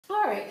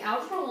All right,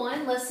 Algebra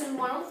 1, Lesson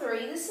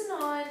 103. This is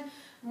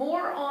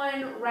more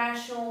on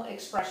rational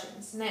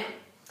expressions. Now,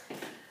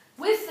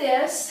 with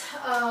this,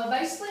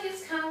 basically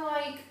it's kind of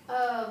like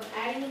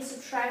adding and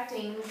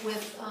subtracting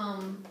with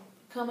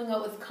coming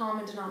up with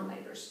common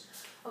denominators.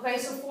 Okay,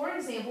 so for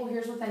example,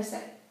 here's what they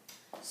say.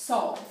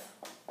 Solve.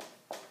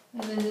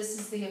 And then this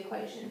is the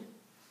equation.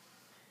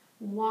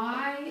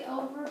 Y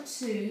over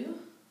 2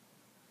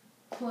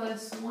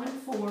 plus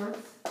 1/4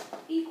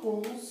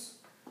 equals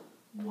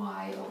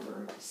y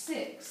over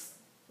 6.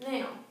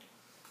 Now,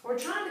 we're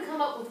trying to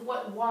come up with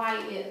what y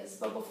is,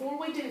 but before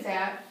we do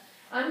that,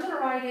 I'm going to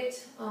write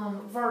it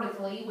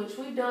vertically, which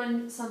we've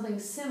done something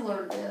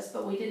similar to this,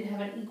 but we didn't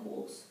have an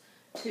equals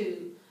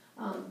to,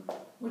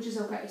 which is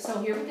okay. So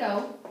here we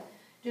go.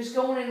 Just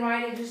go in and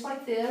write it just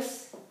like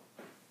this,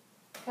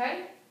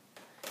 okay?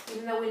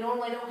 Even though we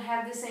normally don't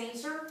have this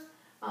answer,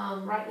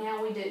 right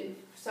now we do.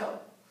 So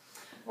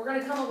we're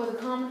going to come up with a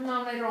common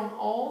denominator on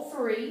all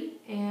three,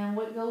 and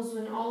what goes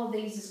in all of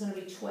these is going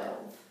to be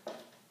 12.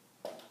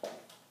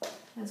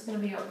 That's going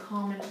to be our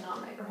common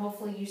denominator.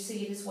 Hopefully you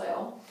see it as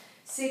well.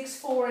 6,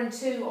 4, and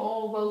 2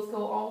 all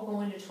go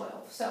into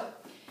 12. So,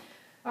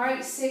 all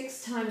right,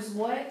 6 times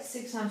what?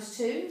 6 times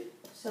 2.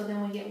 So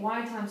then we get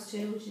y times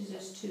 2, which is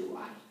just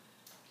 2y.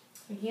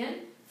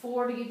 Again,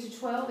 4 to get to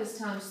 12 is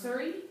times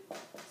 3.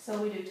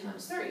 So we do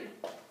times 3.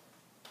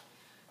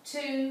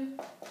 2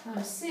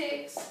 times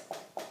 6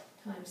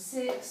 times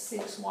 6,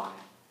 6y.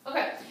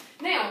 Okay,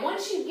 now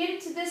once you get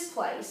it to this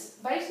place,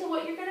 basically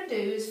what you're going to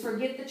do is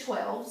forget the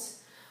 12s.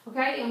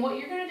 Okay, and what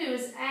you're going to do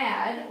is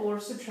add or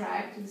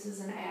subtract. This is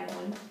an add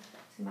one.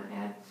 See my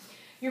add?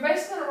 You're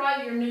basically going to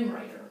write your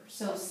numerator.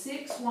 So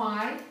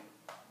 6y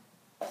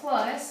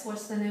plus,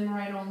 what's the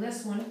numerator on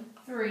this one?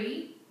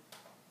 3.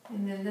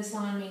 And then this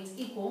line means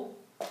equal.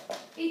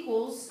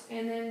 Equals,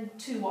 and then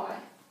 2y.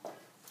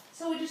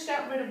 So we just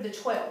got rid of the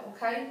 12,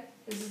 okay?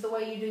 This is the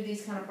way you do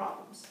these kind of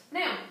problems.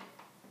 Now,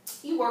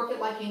 you work it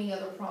like any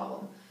other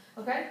problem,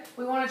 okay?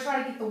 We want to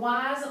try to get the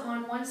y's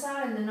on one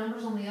side and the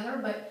numbers on the other,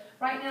 but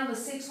right now the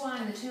 6y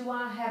and the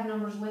 2y have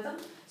numbers with them,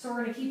 so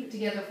we're going to keep it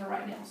together for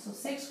right now. So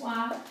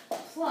 6y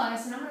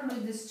plus, and I'm going to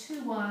move this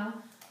 2y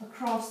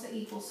across the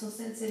equal, so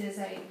since it is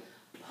a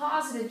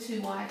positive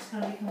 2y, it's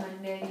going to become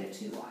a negative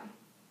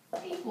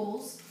 2y.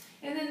 Equals,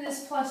 and then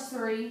this plus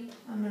 3,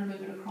 I'm going to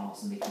move it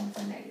across and become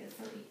a negative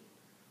 3.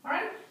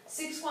 Alright,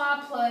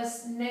 6y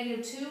plus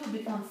negative 2 will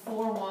become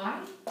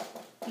 4y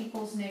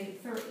equals negative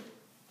 3.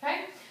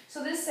 Okay,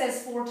 so this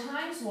says 4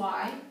 times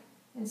y,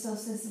 and so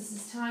since this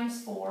is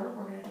times 4,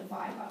 we're going to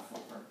divide by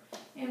 4.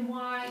 And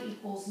y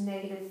equals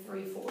negative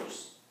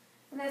 3/4.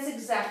 And that's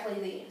exactly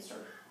the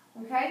answer.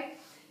 Okay,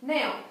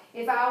 now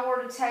if I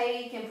were to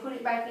take and put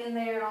it back in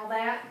there and all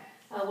that,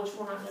 which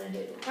we're not going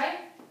to do,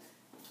 okay?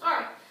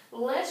 Alright,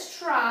 let's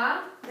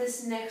try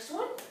this next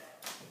one.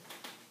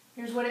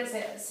 Here's what it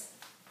says.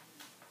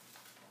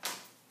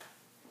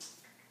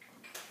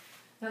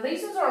 Now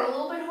these ones are a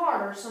little bit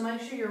harder, so make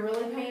sure you're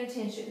really paying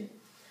attention.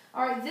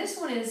 Alright, this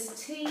one is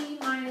t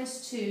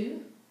minus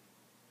 2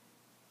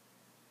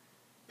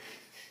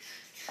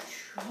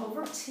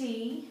 over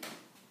t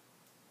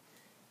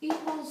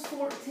equals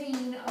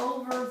 14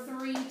 over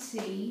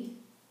 3t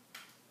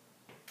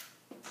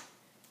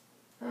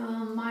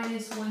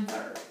minus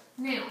 1/3.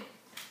 Now,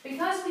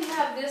 because we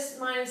have this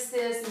minus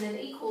this and then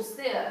equals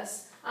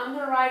this, I'm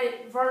going to write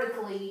it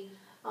vertically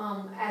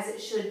as it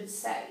should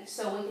say.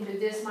 So we can do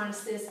this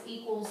minus this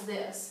equals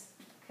this.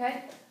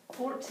 Okay?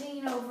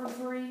 14 over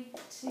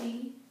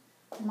 3t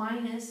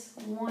minus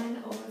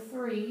 1 over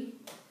 3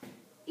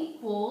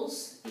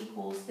 equals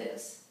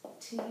this.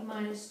 T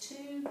minus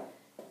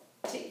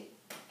 2t.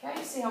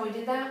 Okay? See how we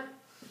did that?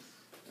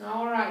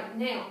 Alright.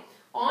 Now,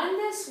 on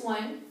this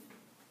one,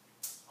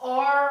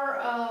 our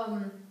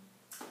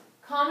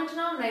common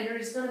denominator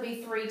is going to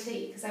be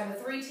 3t. Because I have a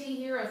 3t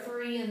here, a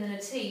 3, and then a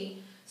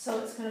t. So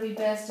it's going to be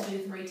best to do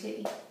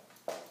 3t.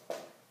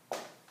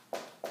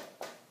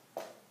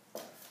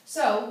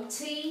 So,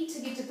 t, to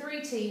get to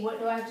 3t, what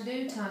do I have to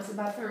do? Times it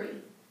by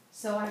 3.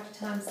 So I have to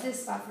times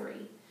this by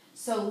 3.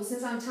 So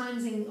since I'm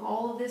timesing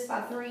all of this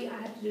by 3,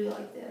 I have to do it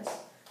like this.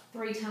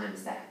 3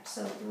 times that.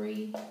 So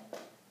 3t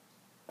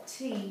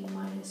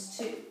minus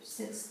 2,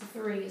 since the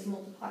 3 is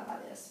multiplied by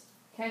this.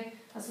 Okay?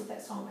 That's what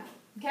that's talking about.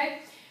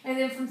 Okay? And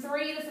then from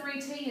 3 to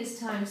 3t is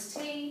times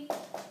t,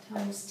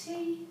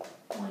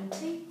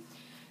 1t.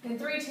 And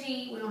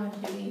 3t, we don't have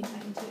to do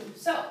anything to.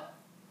 So,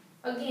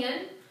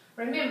 again,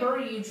 remember,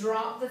 you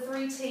drop the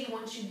 3t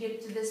once you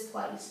get to this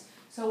place.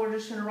 So we're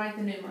just going to write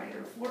the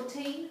numerator.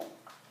 14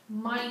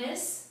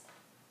 minus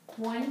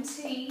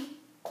 1t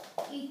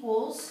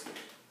equals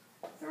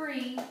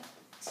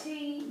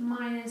 3t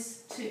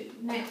minus 2.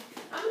 Now,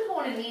 I'm going to go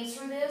on and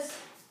answer this.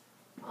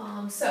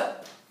 So,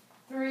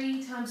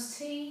 3 times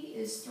t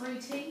is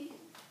 3t.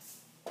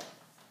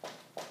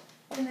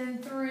 And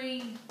then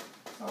 3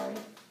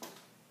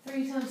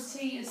 times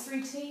t is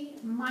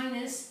 3t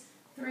minus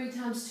 3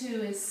 times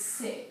 2 is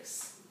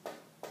 6.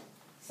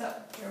 So,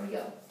 there we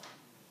go.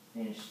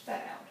 Finish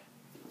that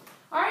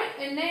Alright,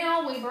 and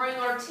now we bring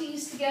our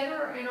t's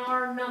together and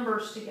our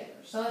numbers together.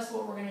 So that's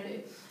what we're going to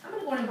do. I'm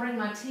going to go ahead and bring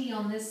my t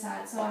on this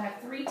side. So I have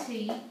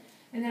 3t,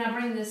 and then I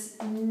bring this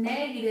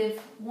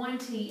negative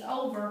 1t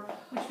over,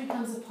 which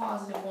becomes a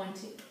positive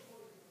 1t.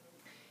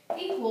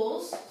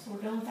 Equals, so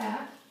we're done with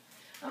that.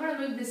 I'm going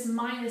to move this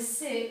minus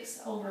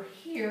 6 over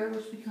here,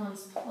 which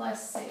becomes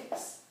plus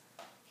 6.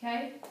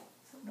 Okay?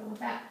 So we're done with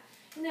that.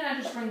 And then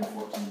I just bring the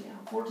 14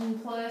 down. 14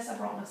 plus, I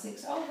brought my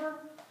 6 over.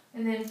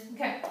 And then,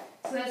 okay,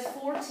 so that's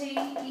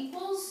 4t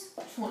equals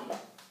 20.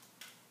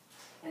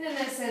 And then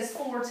that says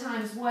 4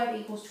 times what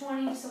equals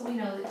 20, so we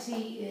know that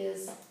t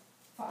is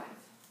 5.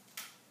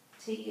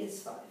 T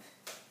is 5.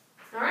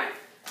 Alright?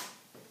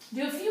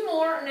 Do a few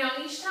more. Now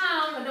each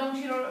time, I don't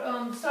want you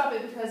to stop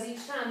it because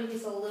each time it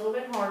gets a little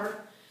bit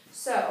harder.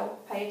 So,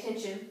 pay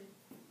attention.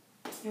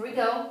 Here we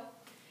go.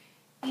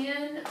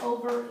 N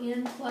over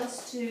n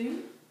plus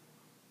 2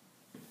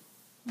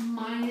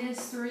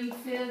 minus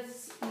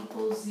 3/5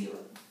 equals 0.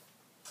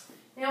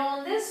 Now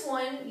on this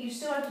one, you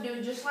still have to do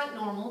it just like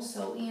normal.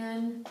 So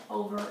n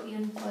over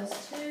n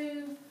plus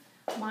 2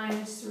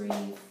 minus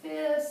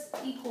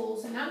 3/5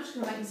 equals, and I'm just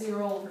going to make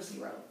 0 over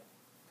 0.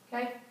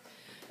 Okay?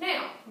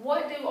 Now,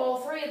 what do all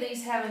three of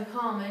these have in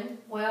common?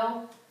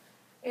 Well,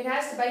 it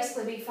has to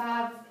basically be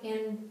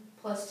 5n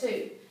plus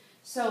 2.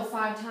 So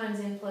 5 times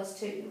n plus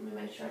 2. Let me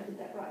make sure I did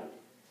that right.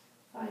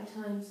 5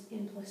 times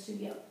n plus 2,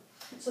 yep.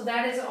 So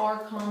that is our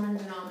common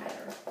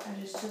denominator. I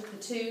just took the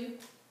 2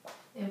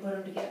 and put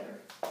them together.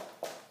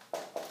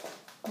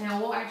 Now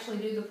we'll actually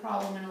do the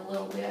problem in a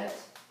little bit,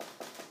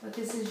 but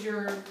this is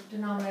your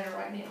denominator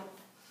right now.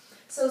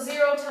 So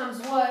 0 times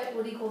what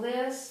would equal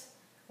this?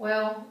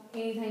 Well,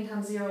 anything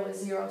times 0 is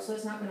 0, so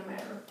it's not going to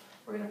matter.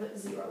 We're going to put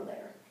 0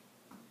 there.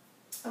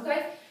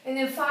 Okay? And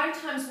then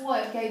 5 times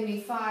what gave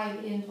me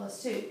 5n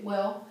plus 2?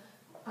 Well,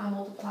 I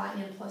multiply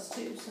n plus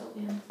 2, so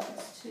n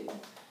plus 2.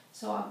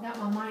 So I've got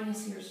my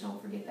minus here, so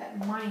don't forget that.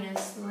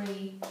 Minus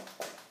 3n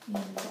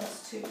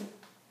plus 2.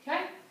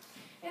 Okay?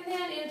 And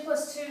then n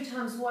plus 2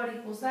 times what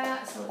equals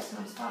that? So it's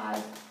times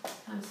 5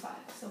 times 5.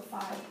 So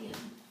 5n.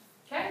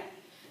 Okay?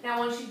 Now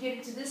once you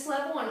get to this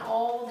level and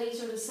all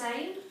these are the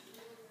same,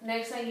 the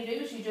next thing you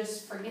do is you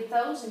just forget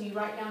those and you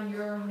write down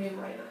your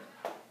numerator.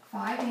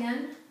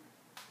 5n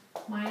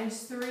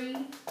minus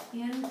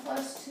 3n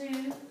plus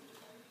 2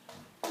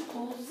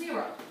 equals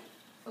 0.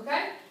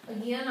 Okay?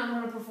 Again, I'm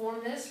going to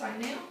perform this right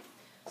now.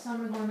 So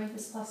I'm going to make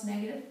this plus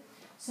negative.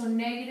 So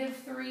negative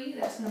 3,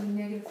 that's going to be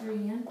negative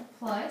 3n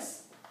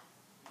plus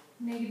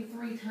negative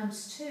 3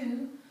 times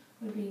 2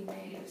 would be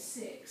negative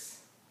 6.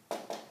 I'm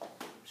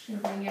just going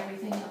to bring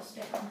everything else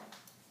down.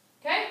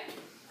 Okay?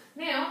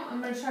 Now,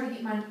 I'm going to try to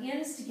get my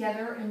n's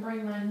together and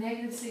bring my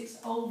negative 6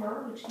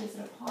 over, which gives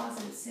it a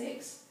positive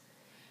 6.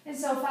 And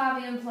so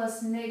 5n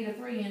plus negative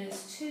 3n is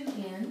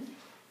 2n,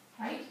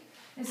 right?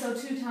 And so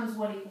 2 times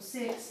what equals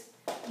 6?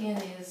 N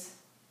is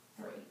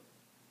 3.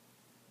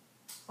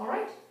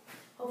 Alright?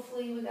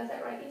 Hopefully we got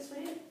that right. Yes,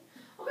 we did.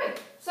 Okay,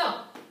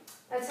 so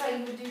that's how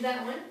you would do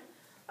that one.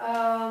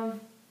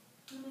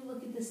 Let me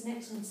look at this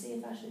next one and see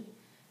if I should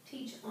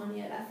teach on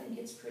it. I think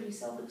it's pretty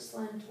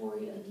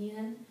self-explanatory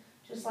again,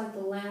 just like the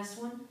last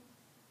one.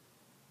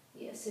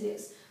 Yes, it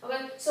is.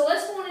 Okay, so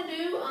let's go on and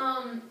do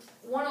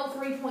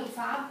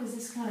 103.5 because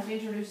this kind of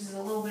introduces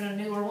a little bit of a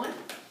newer one.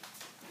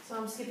 So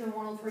I'm skipping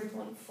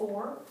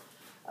 103.4.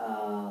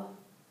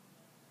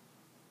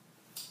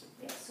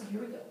 Yeah, so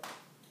here we go.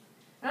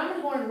 And I'm going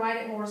to go and write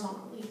it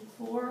horizontally.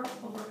 4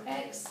 over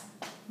x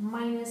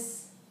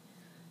minus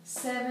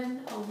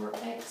 7 over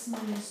x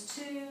minus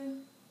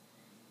 2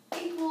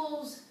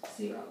 equals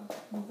 0.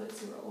 We'll put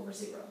 0 over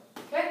 0.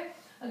 Okay?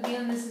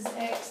 Again, this is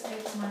x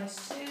minus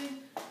 2.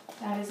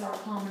 That is our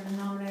common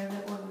denominator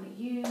that we're going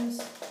to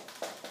use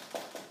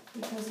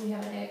because we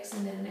have an x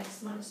and then an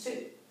x minus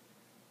 2.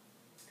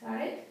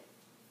 Got it?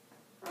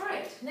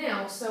 Alright,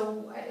 now,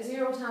 so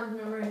 0 times,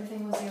 remember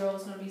anything with 0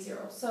 is going to be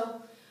 0.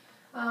 So,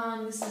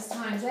 this is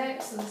times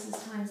x, so this is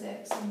times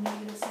x, so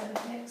negative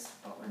 7x,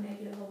 or a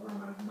negative over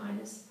my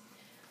minus.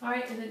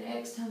 Alright, and then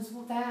x times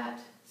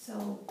that,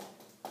 so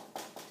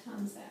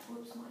times that,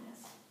 whoops,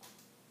 minus.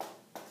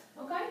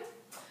 Okay,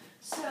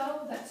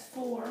 so that's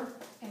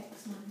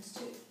 4x minus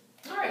 2.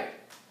 Alright,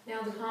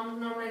 now the common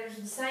denominators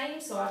are the same,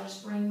 so I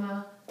just bring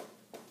my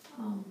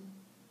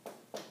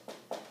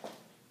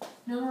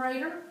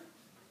numerator.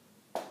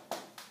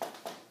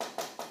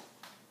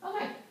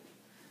 Okay,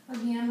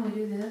 again we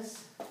do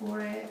this,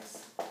 4x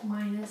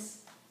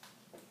minus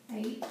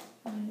 8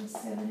 minus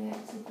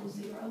 7x equals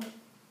 0.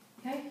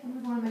 Okay,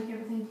 I'm going to make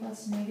everything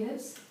plus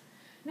negatives.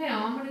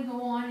 Now I'm going to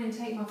go on and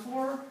take my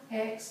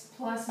 4x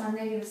plus my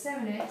negative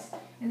 7x,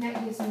 and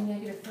that gives me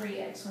negative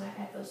 3x when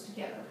I add those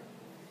together.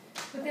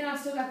 But then I've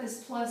still got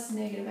this plus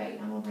negative 8.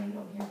 I'm going to bring it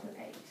over here and put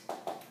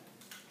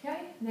 8. Okay,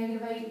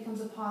 negative 8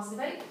 becomes a positive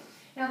 8.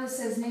 Now this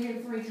says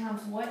negative 3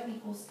 times what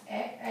equals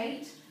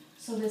 8.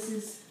 So this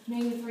is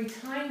negative 3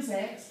 times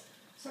x.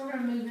 So we're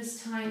going to move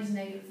this times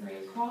negative 3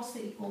 across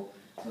the equal,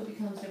 so it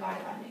becomes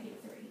divided by negative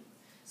 3.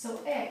 So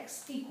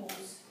x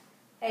equals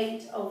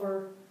 8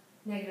 over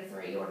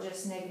 -3 or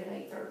just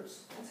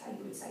 -8/3. That's how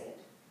you would say it.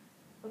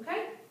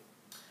 Okay?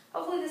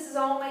 Hopefully this is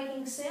all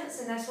making sense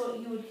and that's what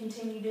you would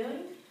continue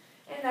doing.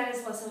 And that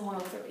is lesson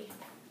 103.